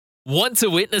Want to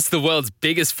witness the world's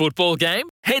biggest football game?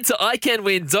 Head to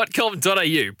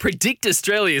iCanWin.com.au, predict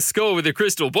Australia's score with a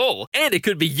crystal ball, and it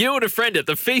could be you and a friend at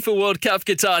the FIFA World Cup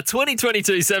Qatar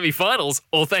 2022 semi-finals,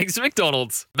 all thanks to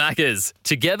McDonald's. Maccas,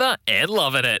 together and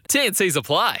loving it. TNCs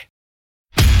apply.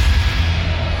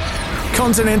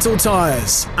 Continental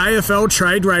Tires, AFL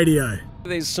Trade Radio.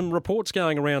 There's some reports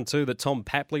going around too that Tom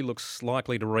Papley looks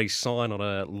likely to re-sign on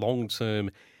a long-term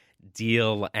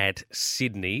deal at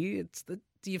Sydney.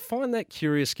 Do you find that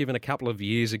curious, given a couple of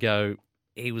years ago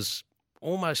he was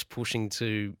almost pushing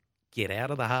to get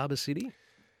out of the Harbour City?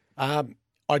 I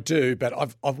do, but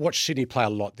I've watched Sydney play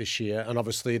a lot this year, and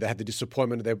obviously they had the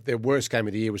disappointment. Their worst game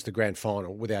of the year was the grand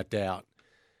final, without doubt.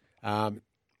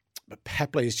 But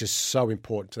Papley is just so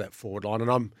important to that forward line, and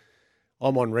I'm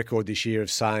on record this year of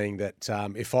saying that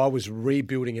if I was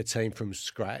rebuilding a team from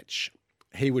scratch,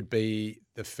 he would be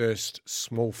the first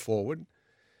small forward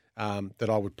that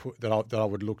I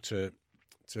would look to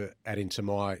add into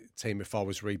my team if I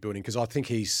was rebuilding, because I think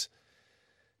he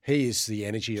is the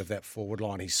energy of that forward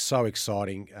line. He's so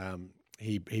exciting.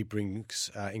 He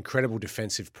brings incredible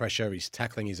defensive pressure. His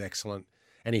tackling is excellent,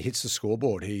 and he hits the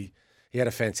scoreboard. He had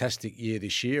a fantastic year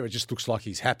this year. It just looks like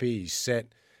he's happy. He's set.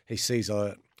 He sees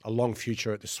a long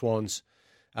future at the Swans.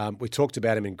 We talked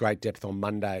about him in great depth on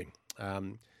Monday,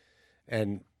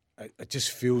 and it just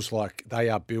feels like they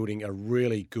are building a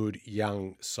really good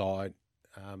young side.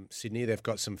 Sydney, they've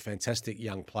got some fantastic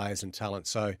young players and talent.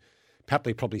 So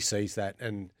Papley probably sees that,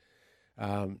 and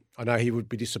I know he would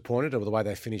be disappointed over the way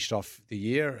they finished off the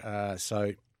year. I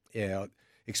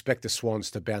expect the Swans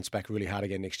to bounce back really hard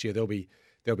again next year. They'll be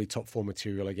top four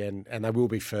material again, and they will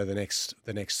be for the next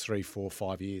 3, 4,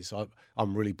 5 years.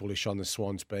 I'm really bullish on the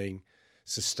Swans being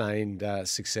sustained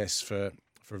success for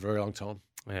a very long time.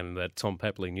 And that Tom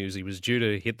Papley news, he was due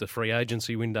to hit the free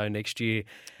agency window next year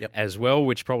as well,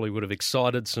 which probably would have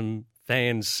excited some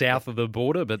fans south of the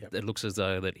border, but it looks as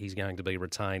though that he's going to be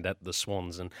retained at the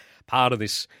Swans. And part of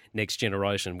this next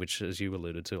generation, which, as you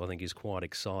alluded to, I think is quite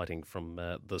exciting from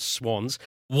the Swans.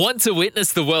 Want to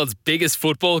witness the world's biggest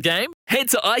football game? Head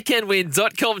to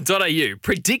iCanWin.com.au,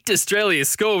 predict Australia's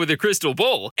score with a crystal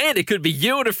ball, and it could be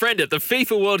you and a friend at the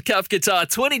FIFA World Cup Qatar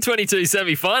 2022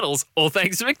 semi-finals, all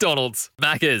thanks to McDonald's.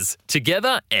 Maccas,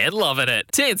 together and loving it.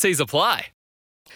 TNCs apply.